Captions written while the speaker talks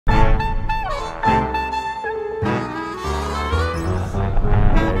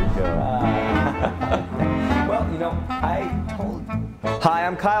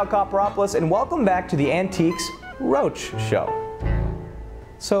I'm Kyle Copperopolis, and welcome back to the Antiques Roachshow.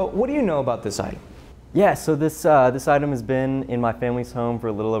 So, what do you know about this item? Yeah, so this item has been in my family's home for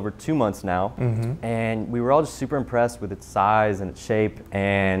a little over 2 months now, and we were all just super impressed with its size and its shape,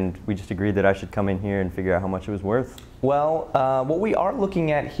 and we just agreed that I should come in here and figure out how much it was worth. Well, what we are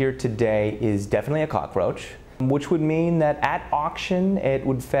looking at here today is definitely a cockroach, which would mean that at auction it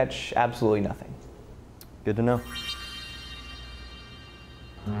would fetch absolutely nothing. Good to know.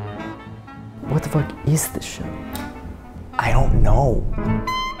 What the fuck is this show? I don't know.